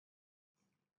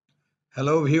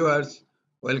Hello viewers,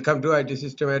 welcome to IT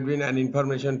System Admin and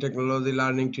Information Technology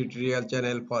Learning tutorial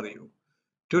channel for you.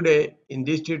 Today in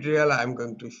this tutorial I am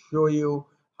going to show you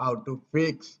how to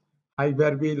fix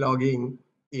Hyper-V logging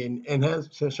in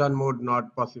enhanced session mode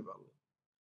not possible.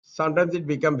 Sometimes it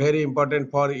becomes very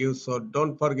important for you, so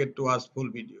don't forget to watch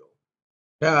full video.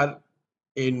 Here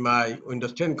in my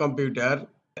Windows 10 computer,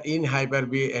 in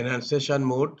Hyper-V enhanced session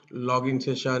mode, login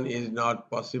session is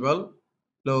not possible.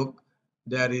 Look,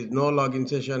 there is no login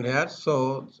session here,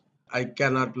 so I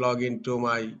cannot log into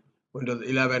my Windows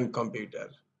 11 computer.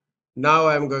 Now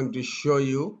I am going to show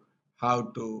you how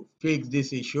to fix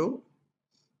this issue.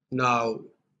 Now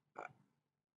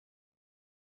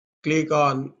click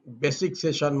on basic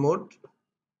session mode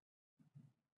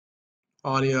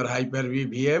on your Hyper-V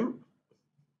VM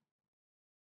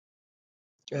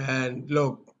and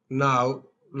look, now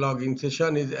login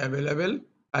session is available.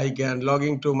 I can log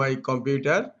into my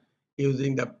computer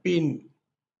using the pin.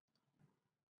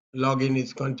 Login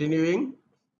is continuing.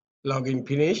 Login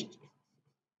finished.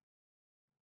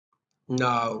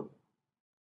 Now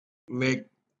make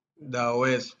the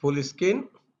OS full screen.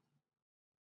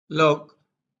 Look,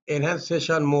 enhanced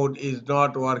session mode is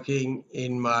not working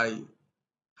in my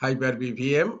Hyper-V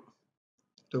VM.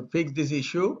 To fix this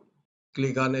issue,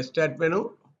 click on Start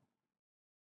menu.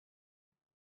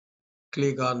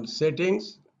 Click on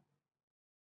Settings.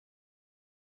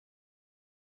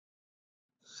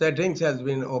 Settings has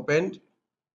been opened.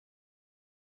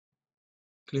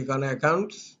 Click on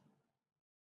Accounts.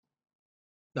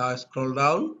 Now scroll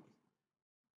down.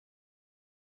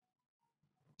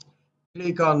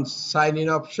 Click on Sign in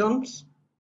options.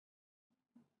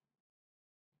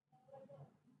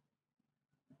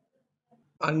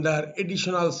 Under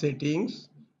additional settings,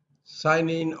 sign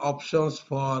in options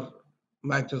for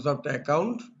Microsoft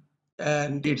account,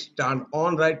 and it's turned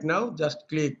on right now. Just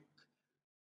click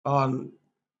on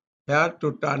here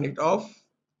to turn it off,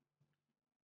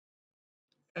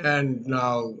 and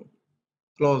now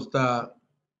close the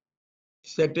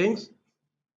settings,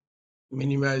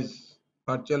 minimize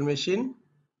virtual machine,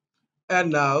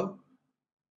 and now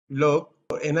look,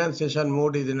 enhanced session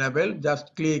mode is enabled.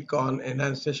 Just click on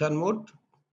enhanced session mode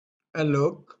and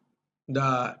look,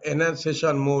 the enhanced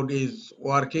session mode is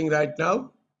working right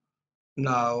now.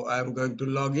 Now I am going to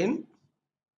log in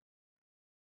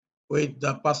with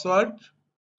the password.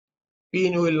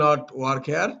 Pin will not work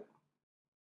here.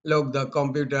 Look, the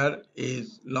computer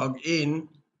is logged in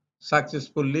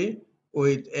successfully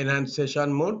with enhanced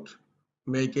session mode.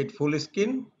 Make it full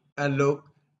screen and look,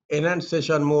 enhanced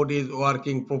session mode is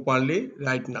working properly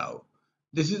right now.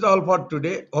 This is all for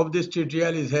today. Hope this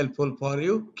tutorial is helpful for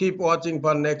you. Keep watching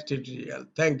for next tutorial.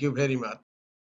 Thank you very much.